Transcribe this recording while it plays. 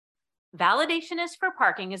Validation is for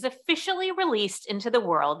Parking is officially released into the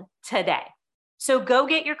world today. So go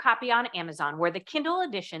get your copy on Amazon, where the Kindle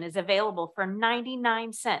edition is available for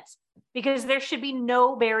 99 cents, because there should be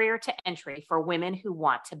no barrier to entry for women who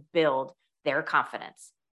want to build their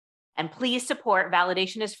confidence. And please support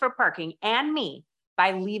Validation is for Parking and me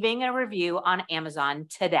by leaving a review on Amazon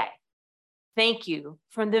today. Thank you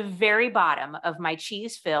from the very bottom of my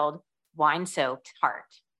cheese-filled, wine-soaked heart.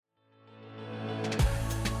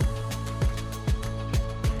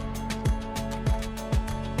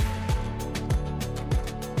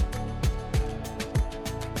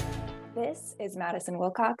 This is Madison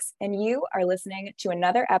Wilcox, and you are listening to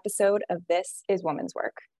another episode of This is Woman's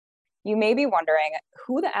Work. You may be wondering,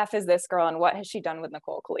 who the F is this girl and what has she done with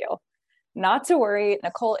Nicole Khalil? Not to worry,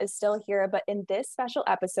 Nicole is still here, but in this special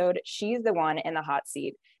episode, she's the one in the hot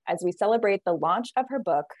seat as we celebrate the launch of her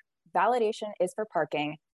book, Validation is for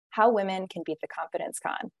Parking, How Women Can Beat the Confidence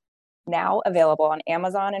Con. Now available on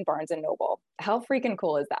Amazon and Barnes & Noble. How freaking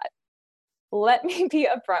cool is that? Let me be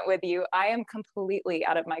upfront with you. I am completely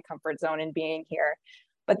out of my comfort zone in being here,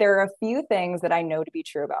 but there are a few things that I know to be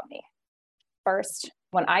true about me. First,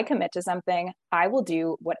 when I commit to something, I will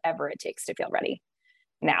do whatever it takes to feel ready.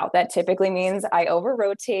 Now, that typically means I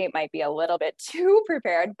over-rotate, might be a little bit too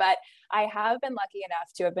prepared, but I have been lucky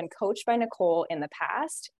enough to have been coached by Nicole in the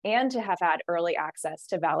past and to have had early access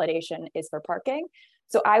to Validation is for Parking.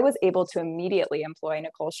 So I was able to immediately employ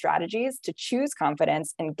Nicole's strategies to choose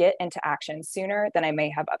confidence and get into action sooner than I may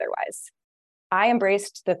have otherwise. I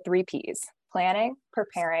embraced the 3 Ps: planning,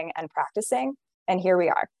 preparing, and practicing, and here we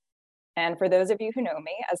are. And for those of you who know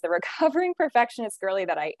me, as the recovering perfectionist girly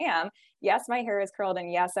that I am, yes, my hair is curled,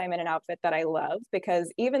 and yes, I'm in an outfit that I love,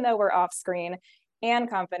 because even though we're off screen and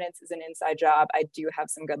confidence is an inside job, I do have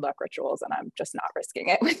some good luck rituals, and I'm just not risking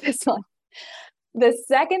it with this one. The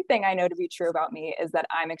second thing I know to be true about me is that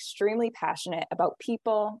I'm extremely passionate about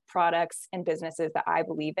people, products, and businesses that I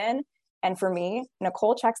believe in. And for me,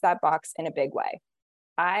 Nicole checks that box in a big way.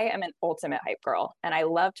 I am an ultimate hype girl, and I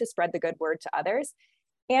love to spread the good word to others.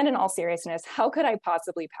 And in all seriousness, how could I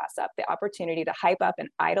possibly pass up the opportunity to hype up an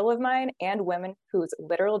idol of mine and women whose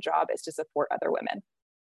literal job is to support other women?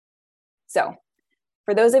 So,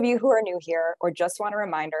 for those of you who are new here or just want a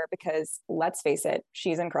reminder, because let's face it,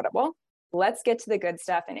 she's incredible, let's get to the good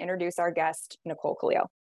stuff and introduce our guest, Nicole Khalil.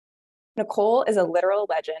 Nicole is a literal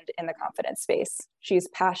legend in the confidence space. She's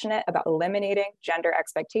passionate about eliminating gender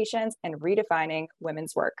expectations and redefining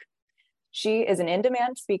women's work. She is an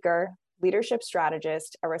in-demand speaker, leadership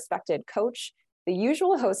strategist, a respected coach, the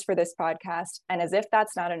usual host for this podcast, and as if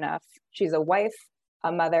that's not enough, she's a wife,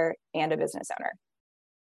 a mother, and a business owner.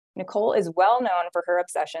 Nicole is well known for her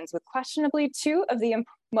obsessions with questionably 2 of the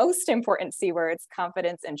most important C words,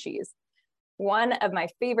 confidence and cheese. One of my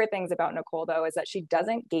favorite things about Nicole, though, is that she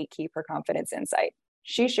doesn't gatekeep her confidence insight.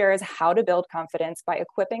 She shares how to build confidence by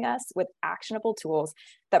equipping us with actionable tools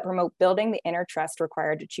that promote building the inner trust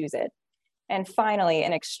required to choose it. And finally,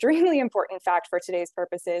 an extremely important fact for today's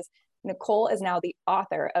purposes, Nicole is now the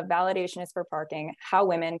author of Validation is for Parking, How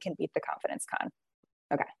Women Can Beat the Confidence Con.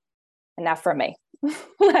 Okay, enough from me.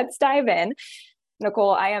 Let's dive in.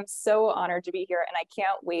 Nicole, I am so honored to be here, and I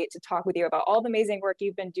can't wait to talk with you about all the amazing work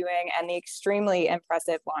you've been doing and the extremely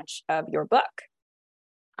impressive launch of your book.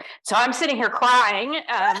 So I'm sitting here crying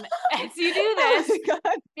as you do this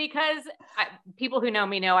because people who know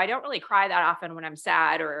me know I don't really cry that often when I'm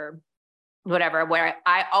sad or whatever. Where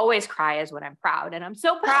I always cry is when I'm proud, and I'm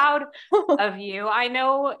so proud of you. I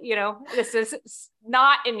know, this is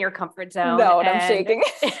not in your comfort zone. No, and I'm shaking.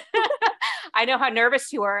 I know how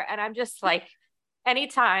nervous you are, and I'm just like,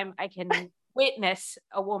 anytime I can witness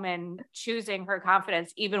a woman choosing her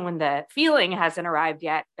confidence, even when the feeling hasn't arrived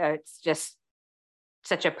yet, it's just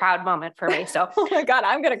such a proud moment for me. So, oh my God,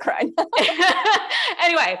 I'm going to cry.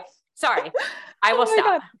 Anyway, sorry, I will stop.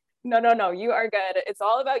 God. No, you are good. It's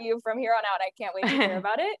all about you from here on out. I can't wait to hear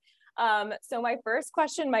about it. So my first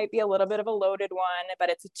question might be a little bit of a loaded one,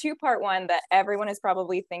 but it's a 2-part one that everyone is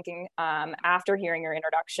probably thinking after hearing your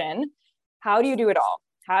introduction. How do you do it all?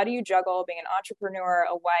 How do you juggle being an entrepreneur,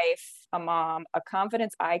 a wife, a mom, a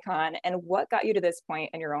confidence icon, and what got you to this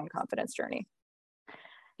point in your own confidence journey?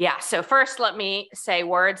 Yeah. So first, let me say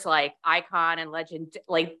words like icon and legend,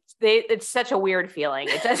 it's such a weird feeling.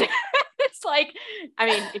 It doesn't, it's like, I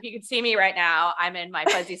mean, if you could see me right now, I'm in my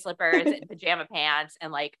fuzzy slippers and pajama pants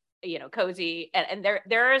and cozy. And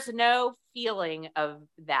there is no feeling of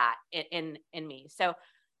that in me. So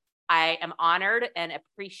I am honored and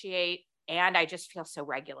appreciate, and I just feel so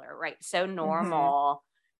regular, right? So normal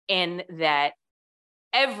in that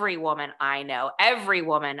every woman I know, every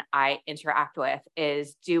woman I interact with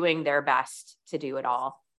is doing their best to do it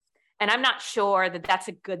all. And I'm not sure that that's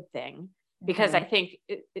a good thing, because I think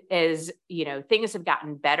as, things have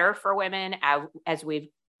gotten better for women as we've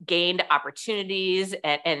gained opportunities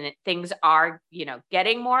and things are,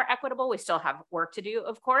 getting more equitable. We still have work to do,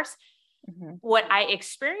 of course. What I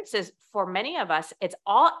experience is, for many of us, it's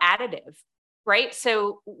all additive, right?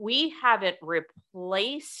 So we haven't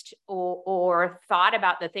replaced or thought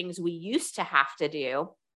about the things we used to have to do.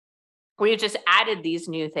 We've just added these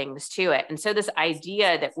new things to it. And so this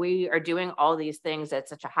idea that we are doing all these things at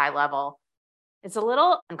such a high level, it's a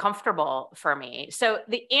little uncomfortable for me. So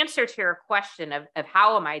the answer to your question of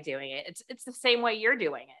how am I doing it? It's the same way you're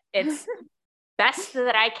doing it. It's best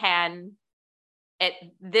that I can at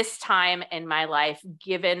this time in my life,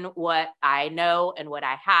 given what I know and what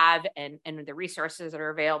I have and the resources that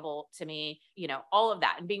are available to me, all of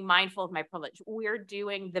that, and being mindful of my privilege. We're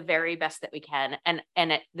doing the very best that we can. And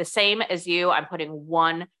the same as you, I'm putting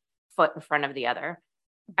one foot in front of the other.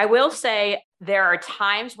 I will say there are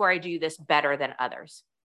times where I do this better than others,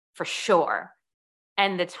 for sure.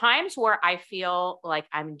 And the times where I feel like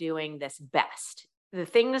I'm doing this best, the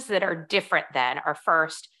things that are different then are,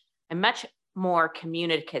 first, I'm much more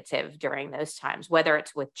communicative during those times, whether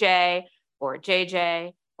it's with Jay or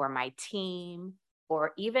JJ or my team,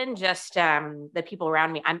 or even just the people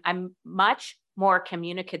around me. I'm much more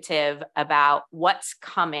communicative about what's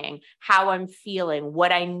coming, how I'm feeling,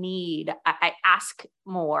 what I need. I ask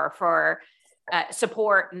more for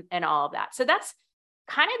support and all of that. So that's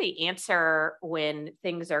kind of the answer when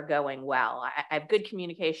things are going well. I have good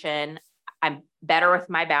communication. I'm better with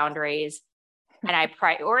my boundaries. And I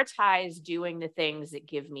prioritize doing the things that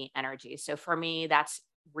give me energy. So for me, that's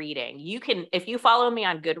reading. If you follow me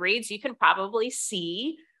on Goodreads, you can probably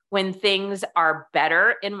see when things are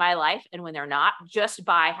better in my life and when they're not, just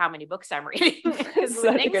by how many books I'm reading. Because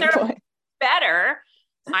when things are better,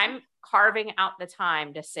 I'm carving out the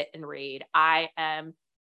time to sit and read. I am,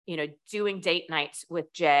 doing date nights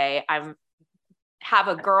with Jay. Have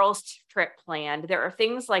a girls trip planned. There are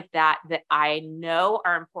things like that I know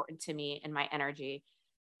are important to me and my energy.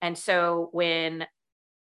 And so when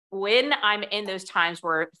I'm in those times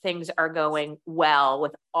where things are going well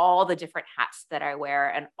with all the different hats that I wear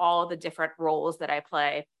and all the different roles that I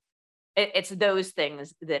play, it's those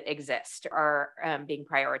things that exist are being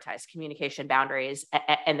prioritized: communication, boundaries,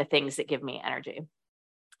 and the things that give me energy.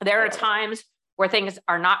 There are times where things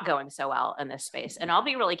are not going so well in this space. And I'll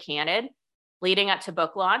be really candid. Leading up to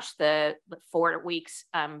book launch, the 4 weeks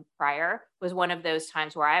prior was one of those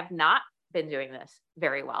times where I have not been doing this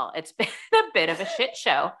very well. It's been a bit of a shit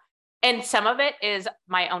show. And some of it is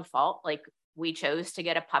my own fault. Like, we chose to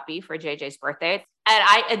get a puppy for JJ's birthday. And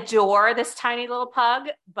I adore this tiny little pug,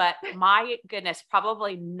 but my goodness,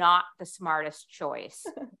 probably not the smartest choice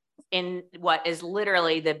in what is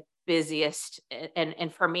literally the busiest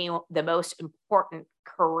and for me, the most important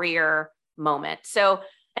career moment. So,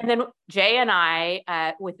 and then Jay and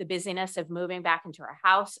I, with the busyness of moving back into our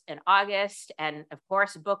house in August, and of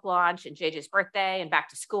course, book launch and JJ's birthday and back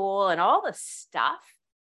to school and all the stuff,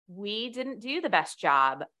 we didn't do the best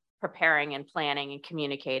job preparing and planning and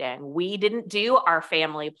communicating. We didn't do our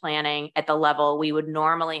family planning at the level we would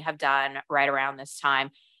normally have done right around this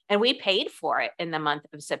time. And we paid for it in the month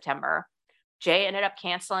of September. Jay ended up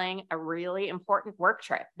canceling a really important work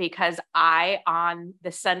trip because on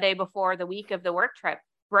the Sunday before the week of the work trip,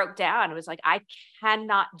 broke down. It was like, I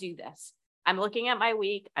cannot do this. I'm looking at my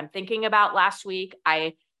week. I'm thinking about last week.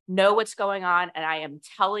 I know what's going on. And I am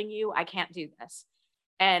telling you, I can't do this.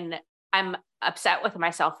 And I'm upset with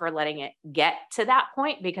myself for letting it get to that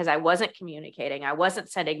point, because I wasn't communicating. I wasn't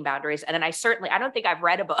setting boundaries. And then I don't think I've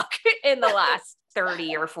read a book in the last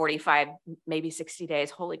 30 or 45, maybe 60 days.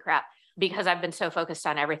 Holy crap. Because I've been so focused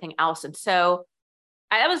on everything else. And so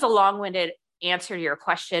that was a long-winded answer to your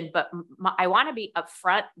question, but I want to be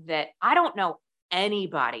upfront that I don't know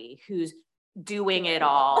anybody who's doing it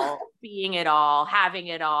all, being it all, having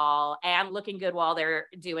it all, and looking good while they're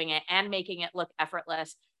doing it and making it look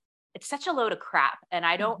effortless. It's such a load of crap. And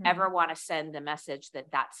I don't ever want to send the message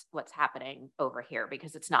that that's what's happening over here,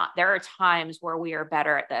 because it's not. There are times where we are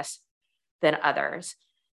better at this than others.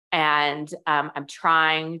 And I'm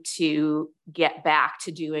trying to get back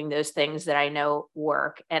to doing those things that I know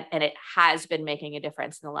work. And it has been making a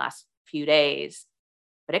difference in the last few days,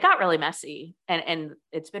 but it got really messy and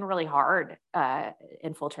it's been really hard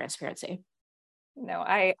in full transparency. No,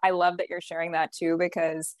 I love that you're sharing that too,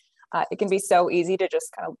 because it can be so easy to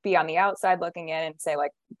just kind of be on the outside looking in and say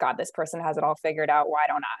like, God, this person has it all figured out. Why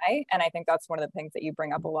don't I? And I think that's one of the things that you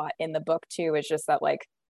bring up a lot in the book too, is just that like,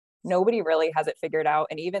 nobody really has it figured out.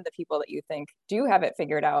 And even the people that you think do have it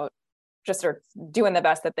figured out, just are doing the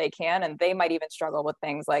best that they can. And they might even struggle with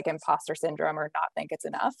things like imposter syndrome or not think it's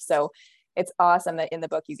enough. So it's awesome that in the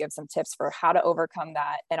book you give some tips for how to overcome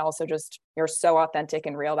that. And also just, you're so authentic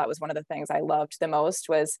and real. That was one of the things I loved the most.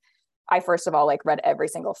 Was I first of all like read every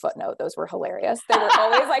single footnote. Those were hilarious. They were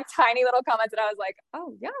always like tiny little comments that I was like,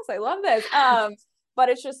 oh yes, I love this. But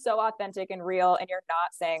it's just so authentic and real. And you're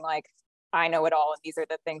not saying like, I know it all and these are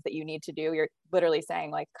the things that you need to do. You're literally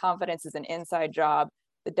saying like, confidence is an inside job.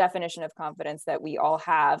 The definition of confidence that we all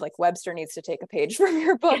have, like Webster needs to take a page from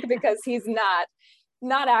your book because he's not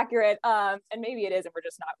accurate. And maybe it is, and we're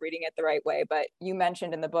just not reading it the right way. But you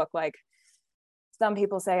mentioned in the book, like some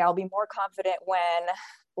people say, I'll be more confident when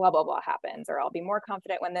blah, blah, blah happens, or I'll be more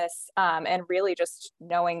confident when this, and really just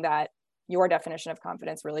knowing that your definition of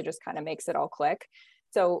confidence really just kind of makes it all click.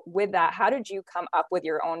 So with that, how did you come up with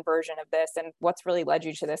your own version of this? And what's really led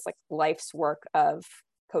you to this like life's work of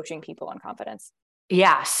coaching people on confidence?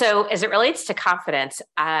 Yeah. So as it relates to confidence,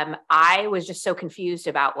 I was just so confused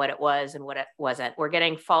about what it was and what it wasn't. We're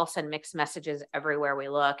getting false and mixed messages everywhere we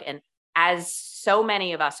look. And as so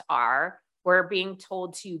many of us are, we're being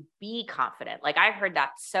told to be confident. Like I heard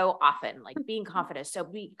that so often, like being confident. So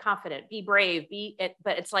be confident, be brave,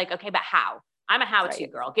 but it's like, okay, but how? I'm a how-to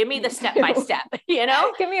girl. Give me the step-by-step, you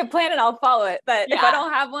know, give me a plan and I'll follow it. But if I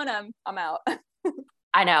don't have one, I'm out.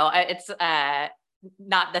 I know it's,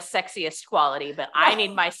 not the sexiest quality, but I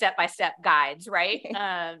need my step-by-step guides. Right.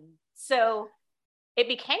 So it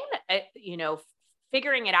became,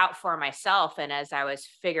 figuring it out for myself. And as I was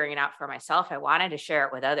figuring it out for myself, I wanted to share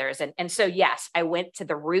it with others. And so, yes, I went to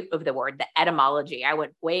the root of the word, the etymology. I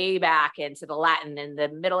went way back into the Latin and the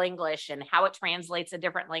Middle English and how it translates in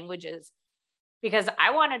different languages, because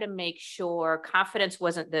I wanted to make sure confidence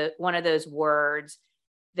wasn't one of those words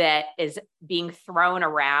that is being thrown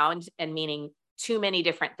around and meaning too many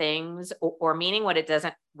different things or meaning what it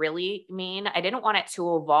doesn't really mean. I didn't want it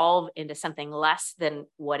to evolve into something less than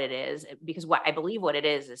what it is, because what I believe what it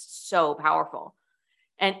is so powerful.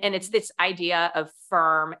 And it's this idea of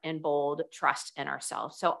firm and bold trust in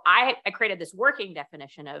ourselves. So I created this working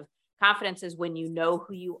definition of confidence is when you know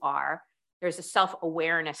who you are. There's a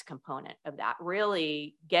self-awareness component of that,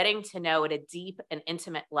 really getting to know at a deep and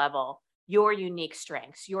intimate level your unique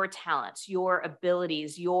strengths, your talents, your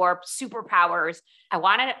abilities, your superpowers. I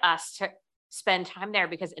wanted us to spend time there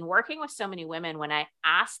because in working with so many women, when I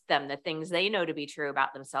asked them the things they know to be true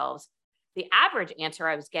about themselves, the average answer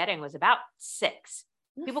I was getting was about 6.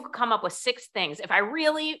 People could come up with 6 things if I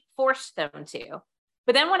really forced them to.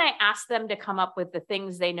 But then when I asked them to come up with the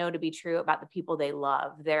things they know to be true about the people they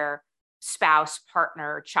love, their spouse,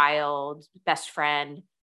 partner, child, best friend,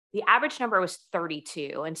 the average number was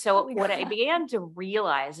 32. And so what I began to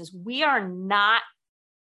realize is we are not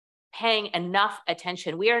paying enough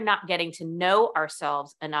attention. We are not getting to know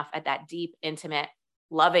ourselves enough at that deep, intimate,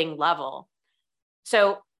 loving level.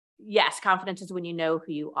 So yes, confidence is when you know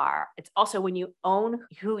who you are. It's also when you own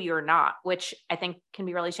who you're not, which I think can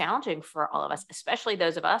be really challenging for all of us, especially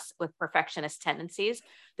those of us with perfectionist tendencies,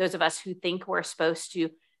 those of us who think we're supposed to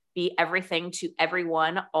be everything to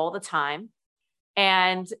everyone all the time.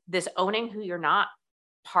 And this owning who you're not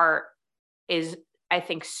part is, I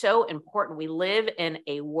think, so important. We live in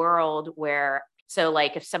a world where, so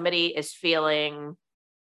like if somebody is feeling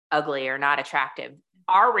ugly or not attractive,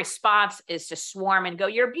 our response is to swarm and go,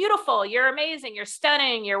 you're beautiful, you're amazing, you're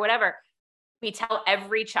stunning, you're whatever. We tell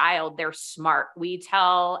every child they're smart. We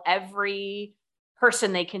tell every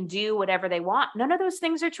person they can do whatever they want. None of those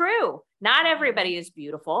things are true. Not everybody is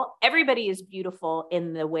beautiful. Everybody is beautiful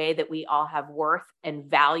in the way that we all have worth and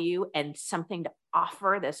value and something to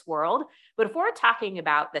offer this world. But if we're talking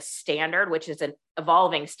about the standard, which is an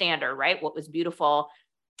evolving standard, right? What was beautiful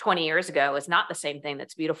 20 years ago is not the same thing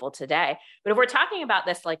that's beautiful today. But if we're talking about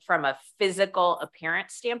this, like from a physical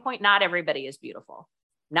appearance standpoint, not everybody is beautiful.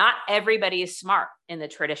 Not everybody is smart in the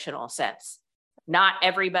traditional sense. Not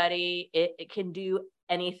everybody it can do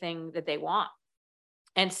anything that they want.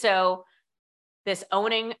 And so this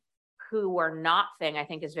owning who we're not thing, I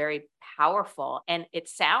think, is very powerful. And it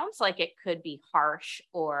sounds like it could be harsh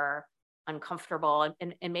or uncomfortable.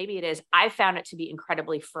 And maybe it is. I found it to be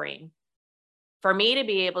incredibly freeing. For me to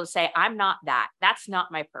be able to say, I'm not that. That's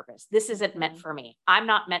not my purpose. This isn't meant for me. I'm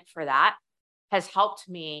not meant for that, has helped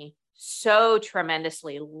me so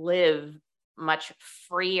tremendously live much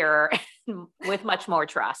freer with much more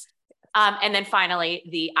trust. And then finally,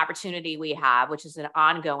 the opportunity we have, which is an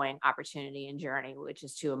ongoing opportunity and journey, which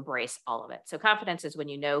is to embrace all of it. So confidence is when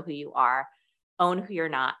you know who you are, own who you're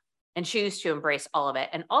not, and choose to embrace all of it.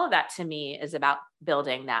 And all of that to me is about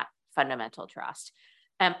building that fundamental trust.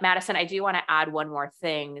 Madison, I do want to add one more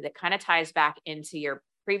thing that kind of ties back into your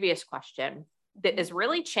previous question that is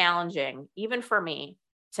really challenging, even for me,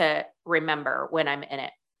 to remember when I'm in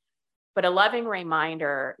it. But a loving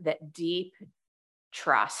reminder that deep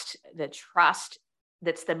trust, the trust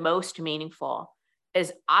that's the most meaningful,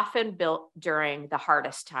 is often built during the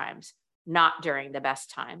hardest times, not during the best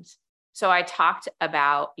times. So I talked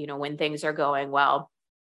about, when things are going well,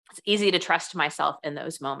 it's easy to trust myself in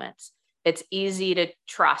those moments. It's easy to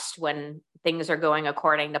trust when things are going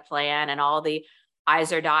according to plan and all the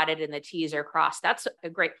I's are dotted and the T's are crossed. That's a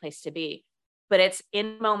great place to be. But it's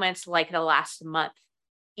in moments like the last month,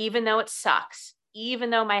 even though it sucks, even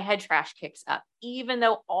though my head trash kicks up, even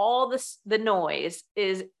though all the noise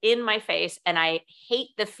is in my face and I hate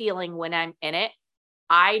the feeling when I'm in it,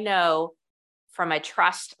 I know from a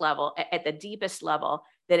trust level, at the deepest level,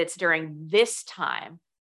 that it's during this time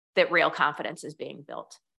that real confidence is being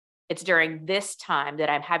built. It's during this time that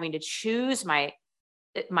I'm having to choose my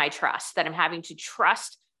trust, that I'm having to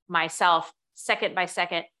trust myself second by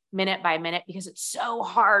second, minute by minute, because it's so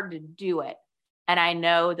hard to do it. And I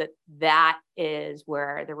know that is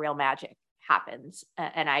where the real magic happens.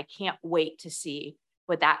 And I can't wait to see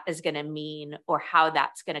what that is going to mean, or how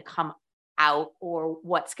that's going to come out, or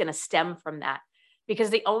what's going to stem from that. Because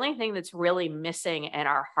the only thing that's really missing in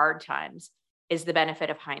our hard times is the benefit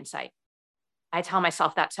of hindsight. I tell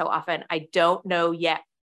myself that so often. I don't know yet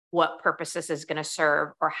what purpose this is going to serve,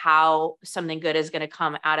 or how something good is going to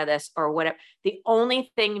come out of this, or whatever. The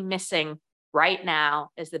only thing missing right now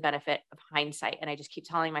is the benefit of hindsight. And I just keep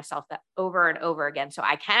telling myself that over and over again, so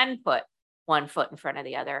I can put one foot in front of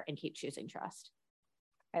the other and keep choosing trust.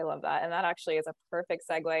 I love that. And that actually is a perfect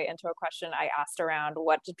segue into a question I asked around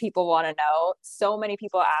what do people want to know? So many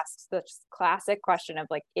people ask this classic question of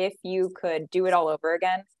like, if you could do it all over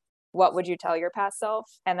again, what would you tell your past self?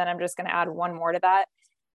 And then I'm just going to add one more to that.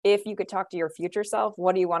 If you could talk to your future self,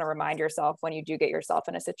 what do you want to remind yourself when you do get yourself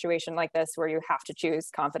in a situation like this, where you have to choose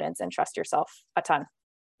confidence and trust yourself a ton?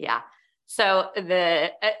 Yeah. So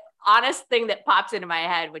the honest thing that pops into my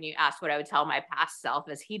head when you ask what I would tell my past self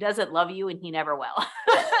is, he doesn't love you and he never will.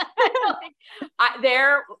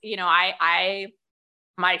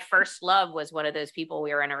 My first love was one of those people.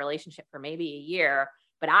 We were in a relationship for maybe a year,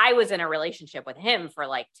 but I was in a relationship with him for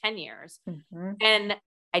like 10 years. Mm-hmm. And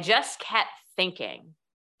I just kept thinking,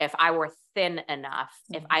 if I were thin enough,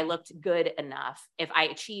 if I looked good enough, if I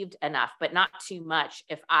achieved enough, but not too much,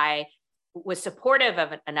 if I was supportive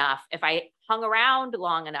of it enough, if I hung around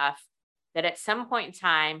long enough, that at some point in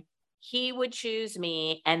time, he would choose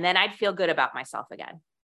me, and then I'd feel good about myself again.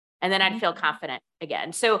 And then I'd feel confident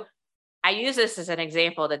again. So I use this as an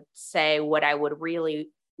example to say what I would really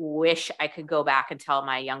wish I could go back and tell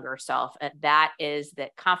my younger self. And that is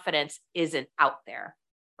that confidence isn't out there,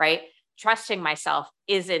 right? Trusting myself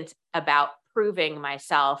isn't about proving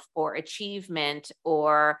myself or achievement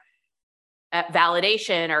or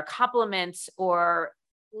validation or compliments or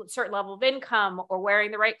a certain level of income or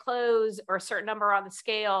wearing the right clothes or a certain number on the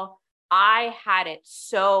scale. I had it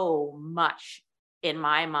so much in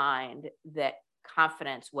my mind that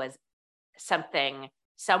confidence was something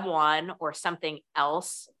someone or something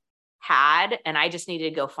else had, and I just needed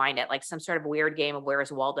to go find it, like some sort of weird game of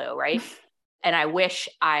Where's Waldo, right? And I wish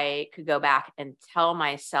I could go back and tell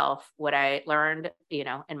myself what I learned, in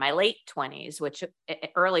my late 20s,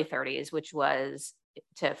 early 30s, which was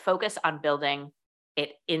to focus on building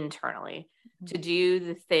it internally, to do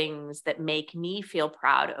the things that make me feel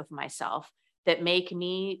proud of myself, that make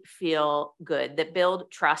me feel good, that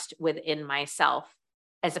build trust within myself,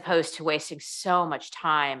 as opposed to wasting so much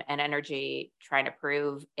time and energy trying to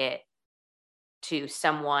prove it to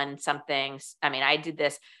someone, something. I mean, I did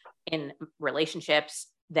this in relationships,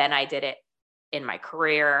 then I did it in my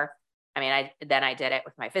career. I did it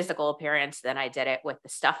with my physical appearance. Then I did it with the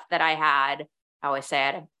stuff that I had. I always say I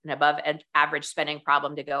had an above average spending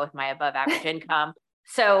problem to go with my above average income.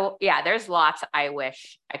 So yeah, there's lots I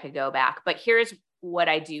wish I could go back, but here's what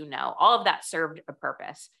I do know. All of that served a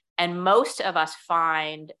purpose. And most of us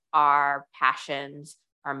find our passions,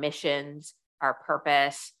 our missions, our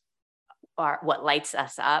purpose, or what lights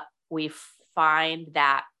us up. We find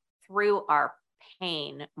that through our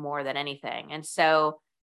pain more than anything. And so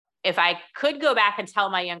if I could go back and tell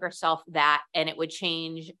my younger self that, and it would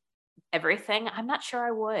change everything, I'm not sure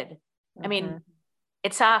I would. Mm-hmm. I mean,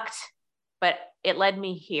 it sucked, but it led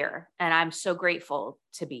me here. And I'm so grateful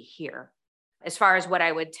to be here. As far as what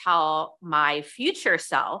I would tell my future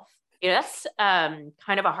self, that's kind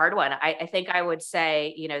of a hard one. I think I would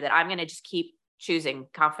say, that I'm going to just keep choosing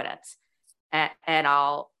confidence, and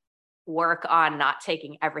I'll work on not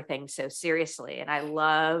taking everything so seriously. And I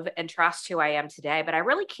love and trust who I am today, but I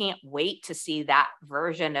really can't wait to see that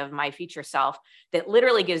version of my future self that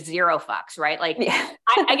literally gives zero fucks, right? Like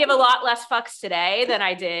I give a lot less fucks today than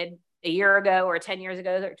I did a year ago or 10 years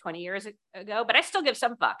ago or 20 years ago, but I still give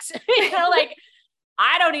some fucks, like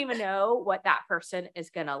I don't even know what that person is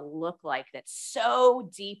going to look like that's so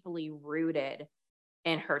deeply rooted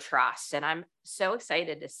in her trust. And I'm so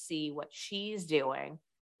excited to see what she's doing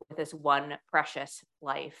with this one precious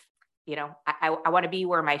life. I want to be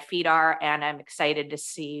where my feet are, and I'm excited to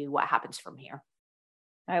see what happens from here.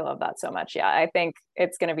 I love that so much. Yeah, I think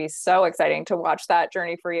it's going to be so exciting to watch that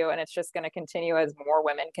journey for you. And it's just going to continue as more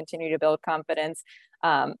women continue to build confidence.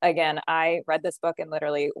 Again, I read this book in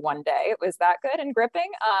literally one day. It was that good and gripping.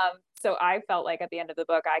 So I felt like at the end of the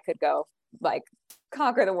book, I could go like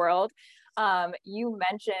conquer the world. You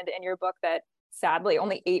mentioned in your book that sadly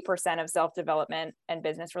only 8% of self-development and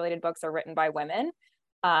business related books are written by women.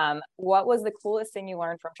 What was the coolest thing you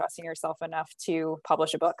learned from trusting yourself enough to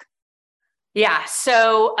publish a book? Yeah.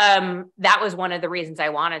 So that was one of the reasons I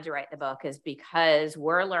wanted to write the book, is because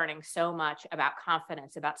we're learning so much about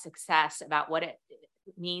confidence, about success, about what it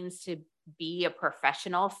means to be a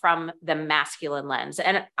professional from the masculine lens.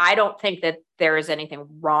 And I don't think that there is anything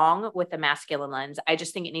wrong with the masculine lens. I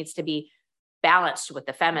just think it needs to be balanced with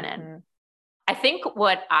the feminine. Mm-hmm. I think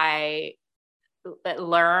what I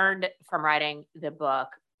learned from writing the book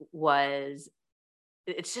was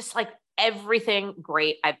it's just like everything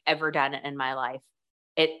great I've ever done in my life.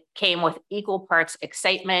 It came with equal parts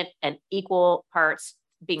excitement and equal parts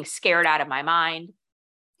being scared out of my mind.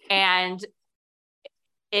 And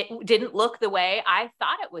it didn't look the way I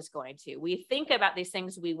thought it was going to. We think about these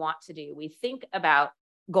things we want to do. We think about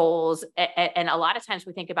goals. And a lot of times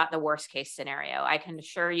we think about the worst case scenario. I can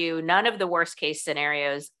assure you none of the worst case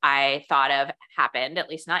scenarios I thought of happened, at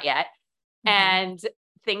least not yet. Mm-hmm. And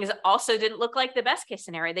things also didn't look like the best case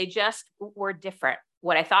scenario. They just were different.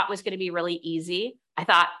 What I thought was going to be really easy. I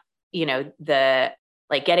thought, the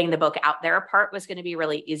getting the book out there part was going to be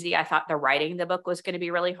really easy. I thought the writing the book was going to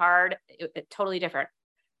be really hard. It totally different.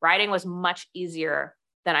 Writing was much easier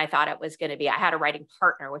than I thought it was going to be. I had a writing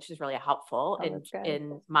partner, which was really helpful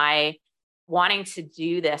in my wanting to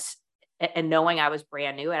do this and knowing I was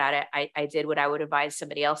brand new at it. I did what I would advise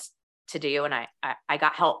somebody else to do. And I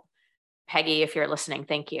got help. Peggy, if you're listening,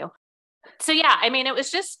 thank you. So yeah, I mean, it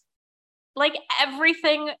was just like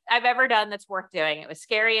everything I've ever done that's worth doing. It was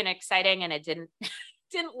scary and exciting, and it didn't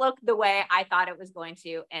look the way I thought it was going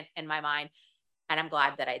to in my mind. And I'm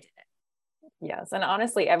glad that I did it. Yes. And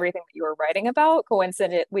honestly, everything that you were writing about,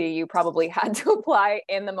 coincidentally, you probably had to apply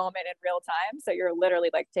in the moment in real time. So you're literally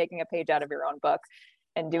like taking a page out of your own book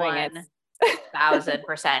and doing it.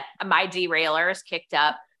 1,000%. My derailers kicked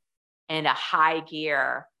up in a high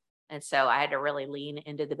gear. And so I had to really lean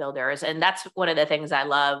into the builders. And that's one of the things I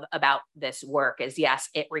love about this work is, yes,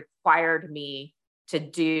 it required me to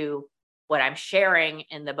do what I'm sharing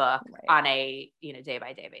in the book on a,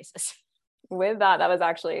 day-by-day basis. With that was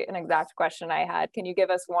actually an exact question I had. Can you give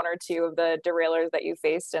us one or two of the derailers that you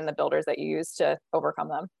faced and the builders that you used to overcome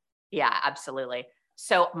them? Yeah, absolutely.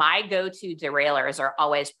 So my go-to derailers are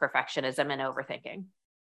always perfectionism and overthinking.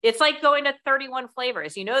 It's like going to 31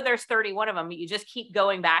 flavors. There's 31 of them. You just keep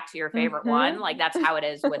going back to your favorite one. Like that's how it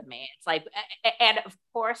is with me. It's like, and of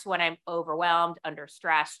course, when I'm overwhelmed, under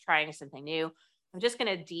stress, trying something new, I'm just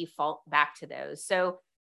going to default back to those. So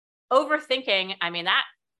overthinking, I mean, that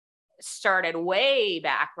started way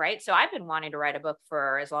back, right? So I've been wanting to write a book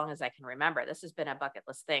for as long as I can remember. This has been a bucket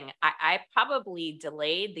list thing. I probably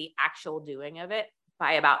delayed the actual doing of it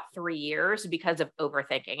by about 3 years because of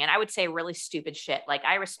overthinking. And I would say really stupid shit. Like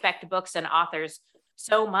I respect books and authors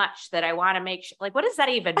so much that I want to make sure, like, what does that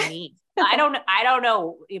even mean? I don't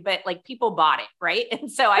know, but like people bought it. Right.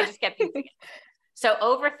 And so I just kept using it. So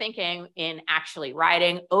overthinking in actually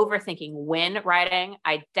writing, overthinking when writing,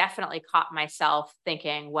 I definitely caught myself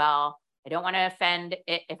thinking, well, I don't want to offend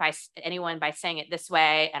anyone by saying it this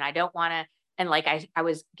way. And I don't want to, and like, I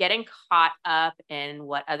was getting caught up in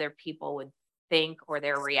what other people would think or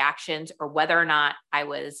their reactions or whether or not I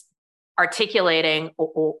was articulating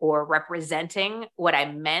or representing what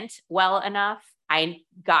I meant well enough. I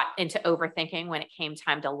got into overthinking when it came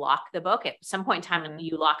time to lock the book. At some point in time,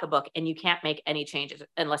 you lock a book and you can't make any changes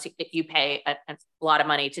unless you pay a lot of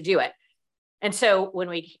money to do it. And so when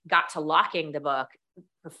we got to locking the book,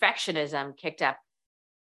 perfectionism kicked up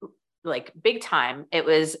like big time. It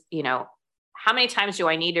was, how many times do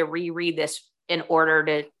I need to reread this in order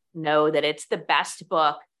to know that it's the best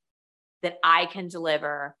book that I can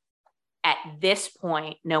deliver at this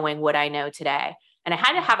point, knowing what I know today? And I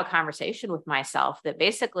had to have a conversation with myself that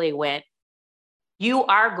basically went, you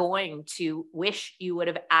are going to wish you would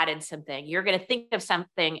have added something. You're going to think of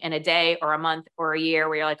something in a day or a month or a year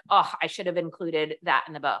where you're like, oh, I should have included that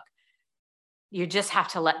in the book. You just have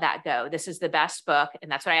to let that go. This is the best book.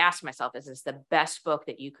 And that's what I asked myself, is this the best book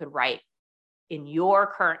that you could write in your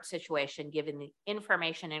current situation, given the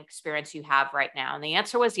information and experience you have right now? And the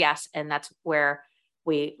answer was yes. And that's where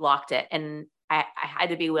we locked it. And I had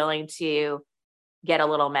to be willing to get a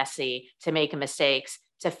little messy, to make mistakes,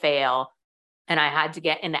 to fail. And I had to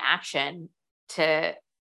get into action to,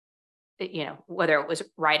 whether it was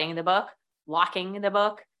writing the book, locking the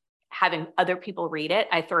book, having other people read it.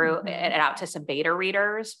 I threw it out to some beta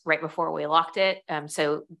readers right before we locked it.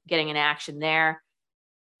 So getting into action there.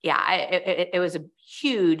 Yeah, it was a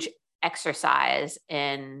huge exercise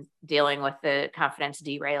in dealing with the confidence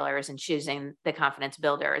derailers and choosing the confidence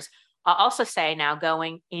builders. I'll also say now,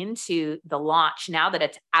 going into the launch, now that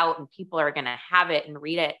it's out and people are going to have it and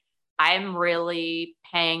read it, I'm really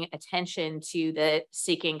paying attention to the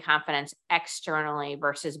seeking confidence externally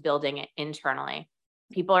versus building it internally.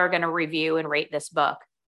 People are going to review and rate this book.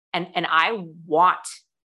 And I want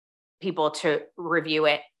people to review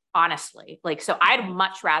it honestly. So I'd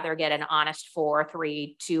much rather get an honest 4,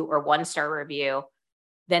 3, 2, or 1-star review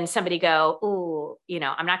than somebody go, ooh,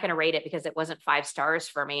 I'm not going to rate it because it wasn't 5 stars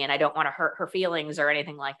for me and I don't want to hurt her feelings or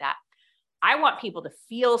anything like that. I want people to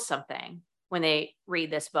feel something when they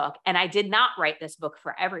read this book. And I did not write this book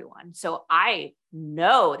for everyone. So I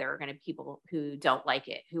know there are going to be people who don't like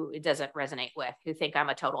it, who it doesn't resonate with, who think I'm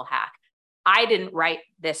a total hack. I didn't write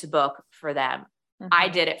this book for them. I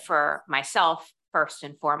did it for myself first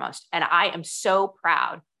and foremost. And I am so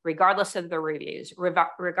proud, regardless of the reviews,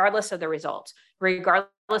 regardless of the results,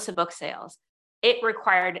 regardless of book sales. It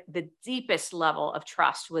required the deepest level of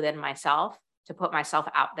trust within myself to put myself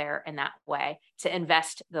out there in that way, to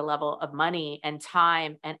invest the level of money and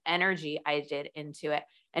time and energy I did into it,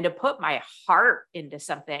 and to put my heart into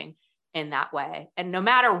something in that way. And no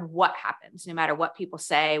matter what happens, no matter what people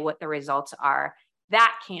say, what the results are,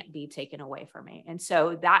 that can't be taken away from me. And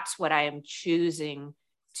so that's what I am choosing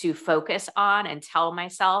to focus on and tell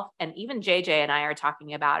myself. And even JJ and I are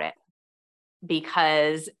talking about it,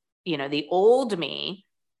 because, the old me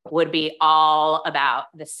would be all about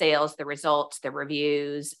the sales, the results, the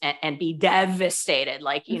reviews, and be devastated.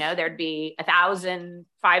 There'd be 1,000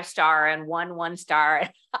 5-star and 1-star.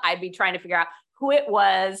 I'd be trying to figure out who it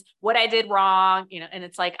was, what I did wrong, and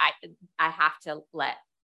it's like, I have to let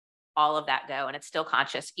all of that go. And it's still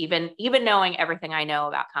conscious, even knowing everything I know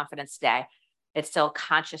about confidence today, it's still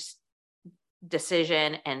conscious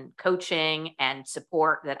decision and coaching and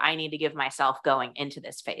support that I need to give myself going into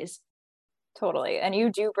this phase. Totally. And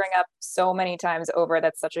you do bring up so many times over,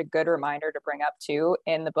 that's such a good reminder to bring up too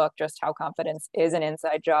in the book, just how confidence is an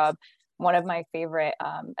inside job. One of my favorite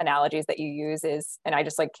analogies that you use is, and I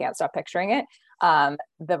just can't stop picturing it,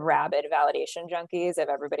 the rabid validation junkies of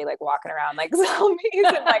everybody walking around zombies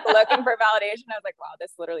and looking for validation. I was like, wow,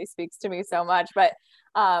 this literally speaks to me so much. But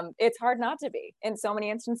it's hard not to be in so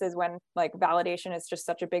many instances when validation is just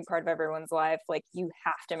such a big part of everyone's life. You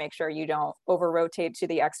have to make sure you don't over rotate to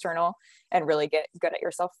the external and really get good at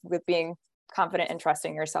yourself with being confident and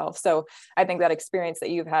trusting yourself. So I think that experience that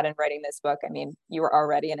you've had in writing this book, you were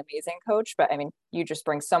already an amazing coach, but you just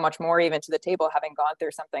bring so much more even to the table, having gone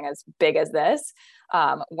through something as big as this,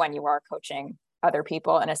 when you are coaching other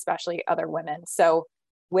people and especially other women. So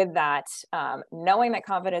with that, knowing that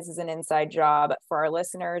confidence is an inside job, for our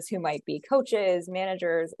listeners who might be coaches,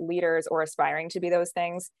 managers, leaders, or aspiring to be those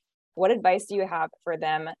things, what advice do you have for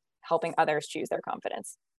them helping others choose their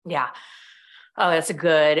confidence? Yeah. Oh, that's a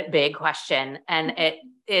good, big question. And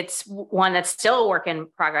it's one that's still a work in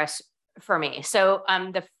progress for me. So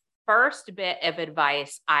the first bit of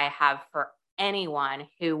advice I have for anyone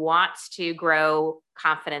who wants to grow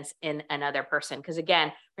confidence in another person, because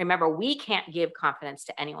again, remember, we can't give confidence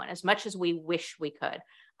to anyone as much as we wish we could.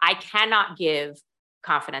 I cannot give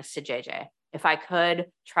confidence to JJ. If I could,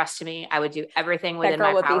 trust me, I would do everything within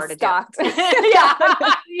my power to do. Yeah,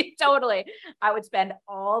 totally. I would spend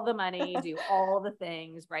all the money, do all the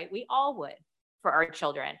things, right? We all would for our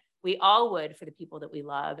children. We all would for the people that we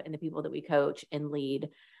love and the people that we coach and lead,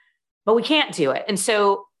 but we can't do it. And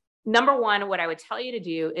so number one, what I would tell you to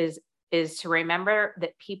do is to remember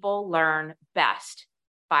that people learn best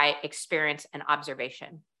by experience and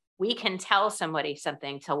observation. We can tell somebody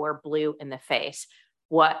something till we're blue in the face.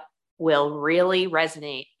 What will really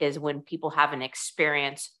resonate is when people have an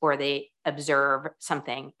experience or they observe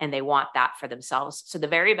something and they want that for themselves. So the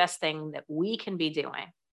very best thing that we can be doing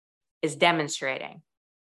is demonstrating.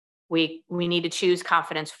 We need to choose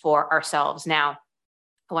confidence for ourselves. Now,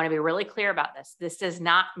 I want to be really clear about this. This does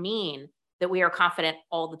not mean that we are confident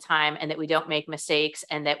all the time and that we don't make mistakes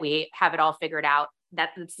and that we have it all figured out.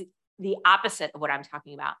 That's the opposite of what I'm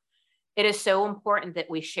talking about. It is so important that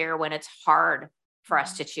we share when it's hard for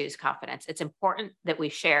us to choose confidence. It's important that we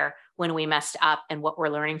share when we messed up and what we're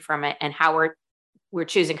learning from it and how we're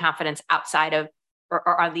choosing confidence outside of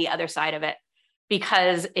or on the other side of it.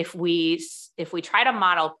 Because if we try to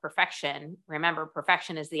model perfection, remember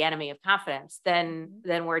perfection is the enemy of confidence, then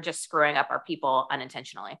we're just screwing up our people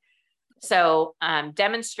unintentionally. So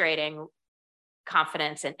demonstrating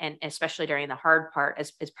confidence and especially during the hard part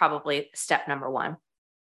is probably step number one.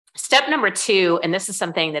 Step number two, and this is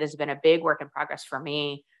something that has been a big work in progress for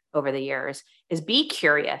me over the years, is be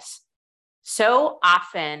curious. So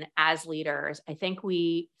often as leaders, I think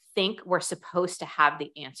we think we're supposed to have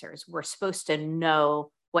the answers. We're supposed to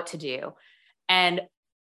know what to do. And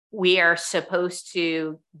we are supposed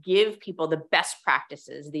to give people the best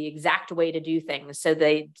practices, the exact way to do things. So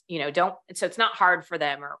they, so it's not hard for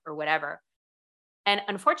them or whatever. And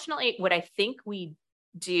unfortunately, what I think we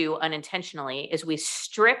do unintentionally is we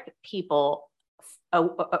strip people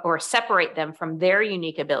or separate them from their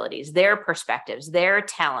unique abilities, their perspectives, their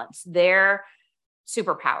talents, their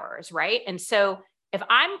superpowers, right? And so if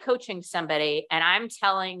I'm coaching somebody and I'm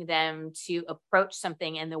telling them to approach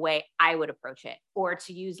something in the way I would approach it, or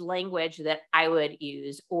to use language that I would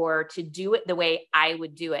use, or to do it the way I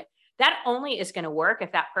would do it, that only is going to work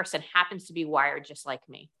if that person happens to be wired just like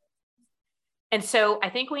me. And so I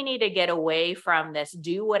think we need to get away from this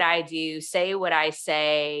do what I do, say what I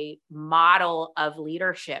say model of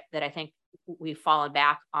leadership that I think we've fallen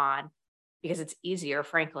back on because it's easier,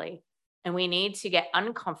 frankly. And we need to get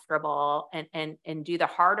uncomfortable and do the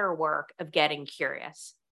harder work of getting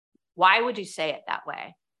curious. Why would you say it that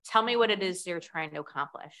way? Tell me what it is you're trying to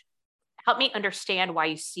accomplish. Help me understand why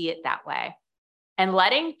you see it that way. And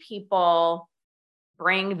letting people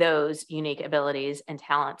bring those unique abilities and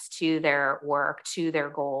talents to their work, to their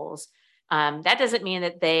goals. That doesn't mean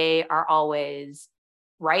that they are always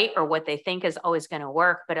right or what they think is always going to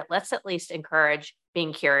work, but let's at least encourage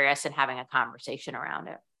being curious and having a conversation around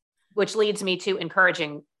it, which leads me to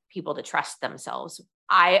encouraging people to trust themselves.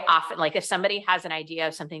 I often, like if somebody has an idea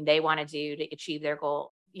of something they want to do to achieve their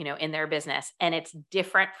goal, in their business, and it's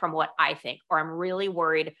different from what I think, or I'm really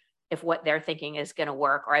worried if what they're thinking is going to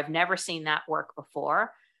work, or I've never seen that work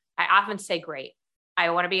before, I often say, great.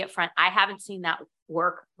 I want to be upfront. I haven't seen that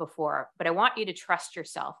work before, but I want you to trust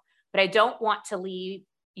yourself. But I don't want to leave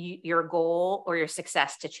your goal or your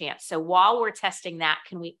success to chance. So while we're testing that,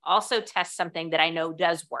 can we also test something that I know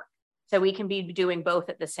does work? So we can be doing both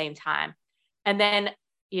at the same time. And then,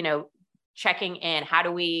 checking in, how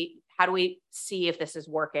do we see if this is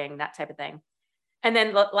working, that type of thing. And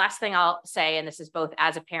then the last thing I'll say, and this is both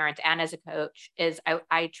as a parent and as a coach, is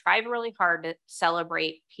I try really hard to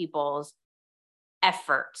celebrate people's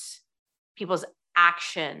efforts, people's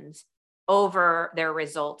actions over their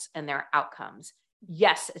results and their outcomes.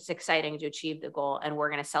 Yes, it's exciting to achieve the goal, and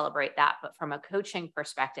we're going to celebrate that. But from a coaching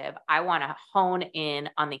perspective, I want to hone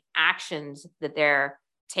in on the actions that they're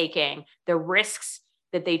taking, the risks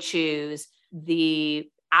that they choose, the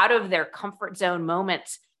out of their comfort zone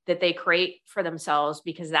moments that they create for themselves,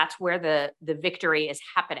 because that's where the victory is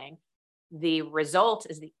happening. The result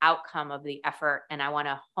is the outcome of the effort. And I want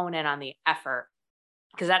to hone in on the effort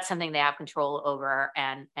because that's something they have control over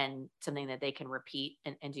and something that they can repeat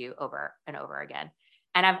and do over and over again.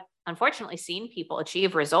 And I've unfortunately seen people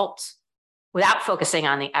achieve results without focusing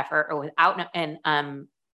on the effort or without, and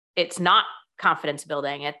it's not confidence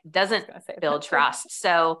building. It doesn't build trust.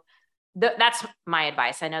 So that's my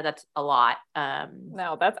advice. I know that's a lot.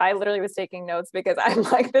 No, I literally was taking notes because I'm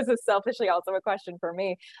like, this is selfishly also a question for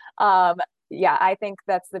me. Yeah, I think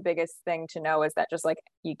that's the biggest thing to know is that just like,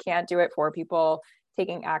 you can't do it for people.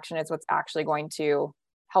 Taking action is what's actually going to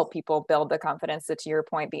help people build the confidence. So to your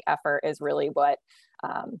point, the effort is really what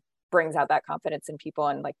brings out that confidence in people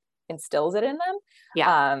and like instills it in them.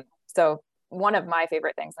 Yeah. So one of my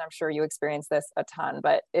favorite things, and I'm sure you experience this a ton,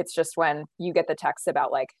 but it's just when you get the text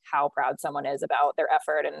about like how proud someone is about their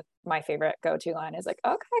effort. And my favorite go-to line is like,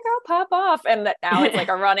 okay, girl, pop off. And that now it's like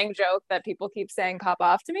a running joke that people keep saying pop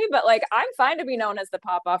off to me, but like, I'm fine to be known as the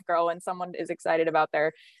pop off girl when someone is excited about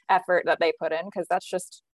their effort that they put in, because that's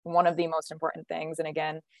just one of the most important things. And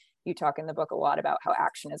again, you talk in the book a lot about how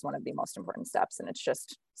action is one of the most important steps. And it's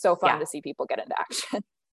just so fun to see people get into action.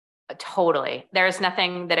 Totally. There's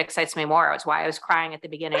nothing that excites me more. It's why I was crying at the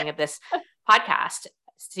beginning of this podcast,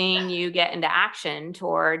 seeing you get into action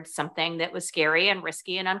towards something that was scary and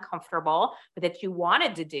risky and uncomfortable, but that you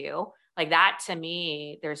wanted to do. Like that to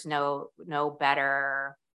me, there's no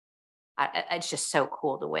better, it's just so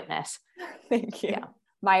cool to witness. Thank you. Yeah.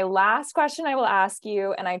 My last question I will ask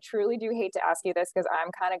you, and I truly do hate to ask you this because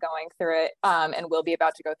I'm kind of going through it, and we'll be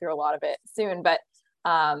about to go through a lot of it soon, but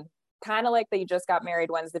kind of like the you just got married,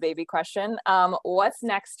 when's the baby question. What's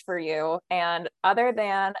next for you? And other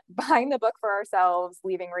than buying the book for ourselves,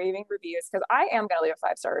 leaving raving reviews, because I am going to leave a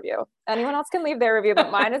 5-star review. Anyone else can leave their review,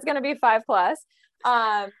 but mine is going to be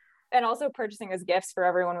 5+. And also purchasing as gifts for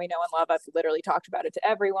everyone we know and love. I've literally talked about it to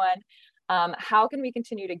everyone. How can we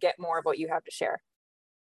continue to get more of what you have to share?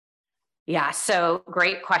 Yeah. So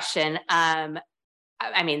great question.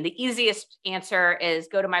 I mean, the easiest answer is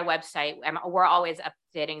go to my website. We're always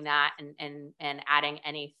updating that and adding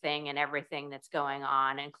anything and everything that's going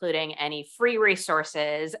on, including any free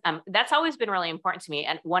resources. That's always been really important to me.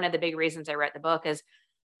 And one of the big reasons I wrote the book is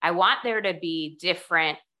I want there to be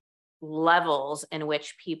different levels in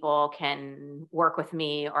which people can work with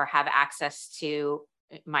me or have access to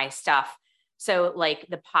my stuff. So like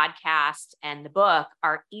the podcast and the book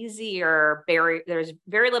are easier there's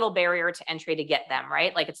very little barrier to entry to get them,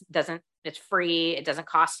 right? Like it's free. It doesn't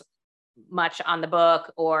cost much on the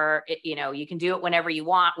book, or you can do it whenever you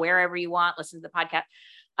want, wherever you want, listen to the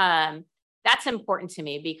podcast. That's important to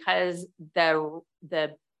me because the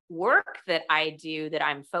work that I do that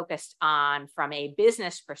I'm focused on from a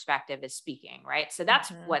business perspective is speaking, right? So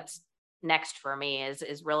that's what's next for me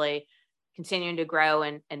is really continuing to grow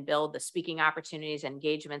and build the speaking opportunities and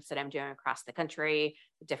engagements that I'm doing across the country,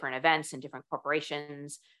 different events and different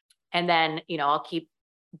corporations. And then, I'll keep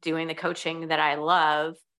doing the coaching that I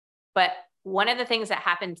love. But one of the things that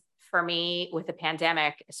happened for me with the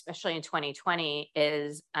pandemic, especially in 2020,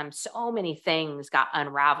 is so many things got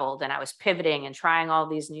unraveled and I was pivoting and trying all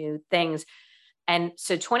these new things. And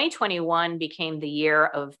so 2021 became the year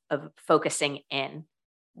of focusing in.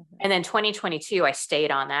 And then 2022, I stayed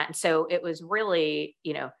on that. And so it was really,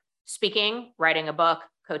 speaking, writing a book,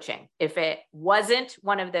 coaching. If it wasn't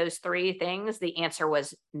one of those three things, the answer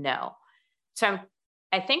was no. So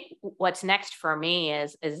I think what's next for me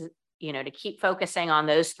is to keep focusing on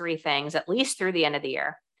those three things, at least through the end of the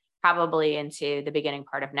year, probably into the beginning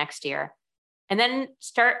part of next year. And then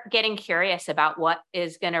start getting curious about what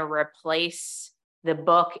is going to replace the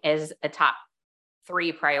book as a top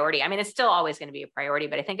 3 priority. I mean, it's still always going to be a priority,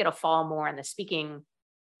 but I think it'll fall more in the speaking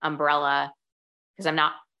umbrella because I'm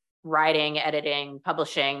not writing, editing,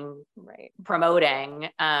 publishing, promoting.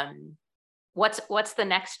 What's the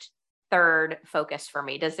next third focus for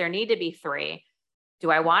me? Does there need to be 3? Do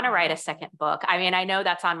I want to write a second book? I mean, I know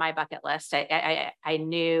that's on my bucket list. I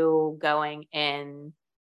knew going in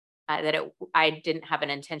that I didn't have an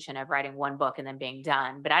intention of writing one book and then being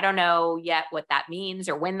done, but I don't know yet what that means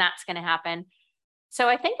or when that's going to happen. So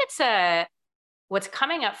I think what's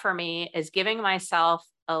coming up for me is giving myself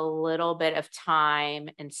a little bit of time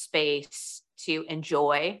and space to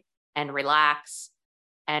enjoy and relax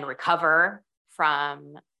and recover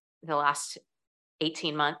from the last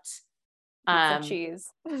 18 months. Lots of cheese.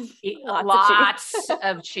 Lots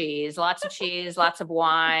of cheese, lots of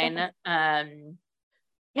wine.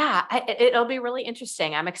 It'll be really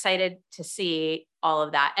interesting. I'm excited to see all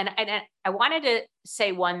of that. And I wanted to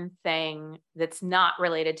say one thing that's not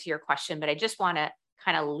related to your question, but I just want to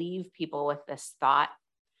kind of leave people with this thought.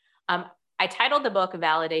 I titled the book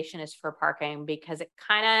Validation is for Parking because it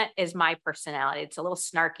kind of is my personality. It's a little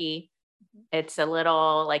snarky. It's a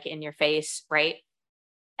little like in your face, right?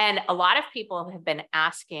 And a lot of people have been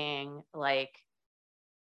asking, like,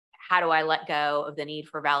 how do I let go of the need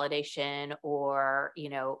for validation, or,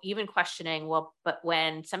 even questioning, well, but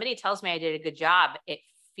when somebody tells me I did a good job, it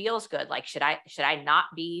feels good. Like, should I not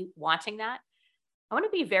be wanting that? I want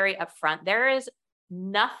to be very upfront. There is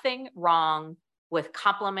nothing wrong with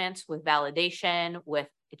compliments, with validation, with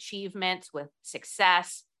achievements, with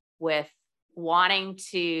success, with wanting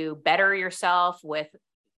to better yourself, with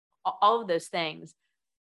all of those things.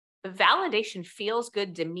 Validation feels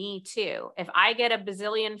good to me too. If I get a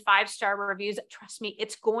bazillion 5-star reviews, trust me,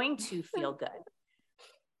 it's going to feel good.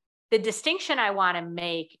 The distinction I want to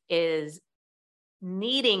make is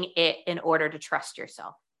needing it in order to trust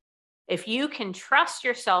yourself. If you can trust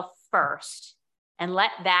yourself first and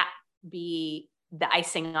let that be the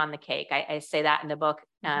icing on the cake, I say that in the book,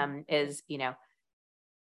 is,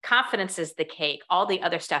 confidence is the cake. All the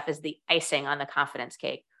other stuff is the icing on the confidence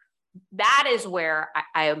cake. That is where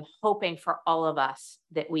I am hoping for all of us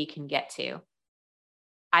that we can get to.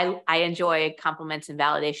 I enjoy compliments and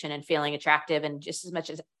validation and feeling attractive and just as much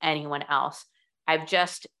as anyone else. I've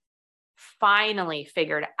just finally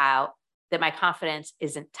figured out that my confidence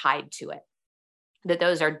isn't tied to it, that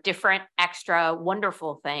those are different, extra,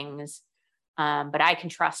 wonderful things. But I can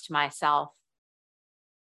trust myself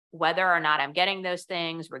whether or not I'm getting those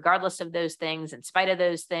things, regardless of those things, in spite of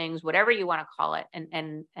those things, whatever you want to call it.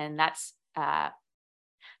 And that's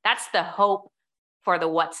the hope for the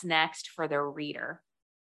what's next for the reader.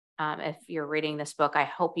 If you're reading this book, I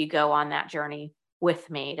hope you go on that journey with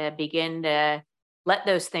me to begin to let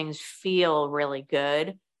those things feel really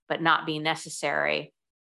good, but not be necessary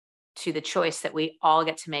to the choice that we all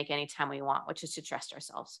get to make anytime we want, which is to trust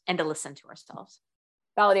ourselves and to listen to ourselves.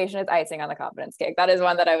 Validation is icing on the confidence cake. That is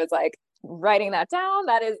one that I was like writing that down.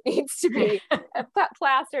 That needs to be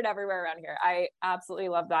plastered everywhere around here. I absolutely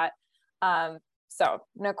love that. So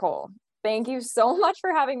Nicole, thank you so much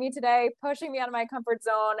for having me today, pushing me out of my comfort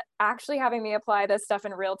zone, actually having me apply this stuff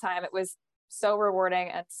in real time. It was so rewarding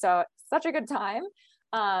and such a good time.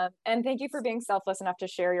 And thank you for being selfless enough to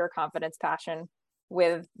share your confidence passion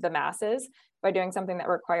with the masses by doing something that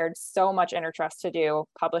required so much inner trust to do,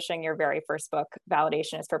 publishing your very first book,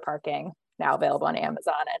 Validation is for Parking, now available on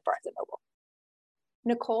Amazon and Barnes & Noble.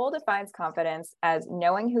 Nicole defines confidence as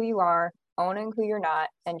knowing who you are, owning who you're not,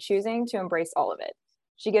 and choosing to embrace all of it.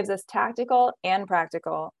 She gives us tactical and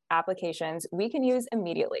practical applications we can use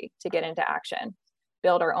immediately to get into action,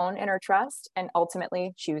 build our own inner trust, and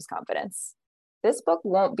ultimately choose confidence. This book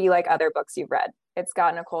won't be like other books you've read. It's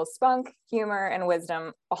got Nicole's spunk, humor, and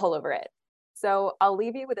wisdom all over it. So I'll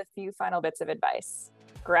leave you with a few final bits of advice.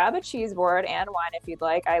 Grab a cheese board and wine if you'd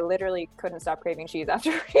like. I literally couldn't stop craving cheese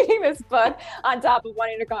after reading this book on top of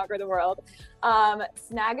wanting to conquer the world.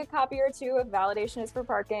 Snag a copy or two of Validation is for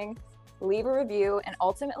Parking, leave a review, and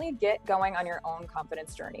ultimately get going on your own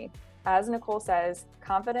confidence journey. As Nicole says,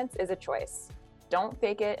 confidence is a choice. Don't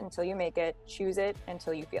fake it until you make it. Choose it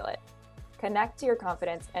until you feel it. Connect to your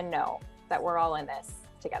confidence and know that we're all in this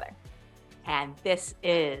together. And this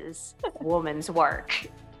is Woman's Work.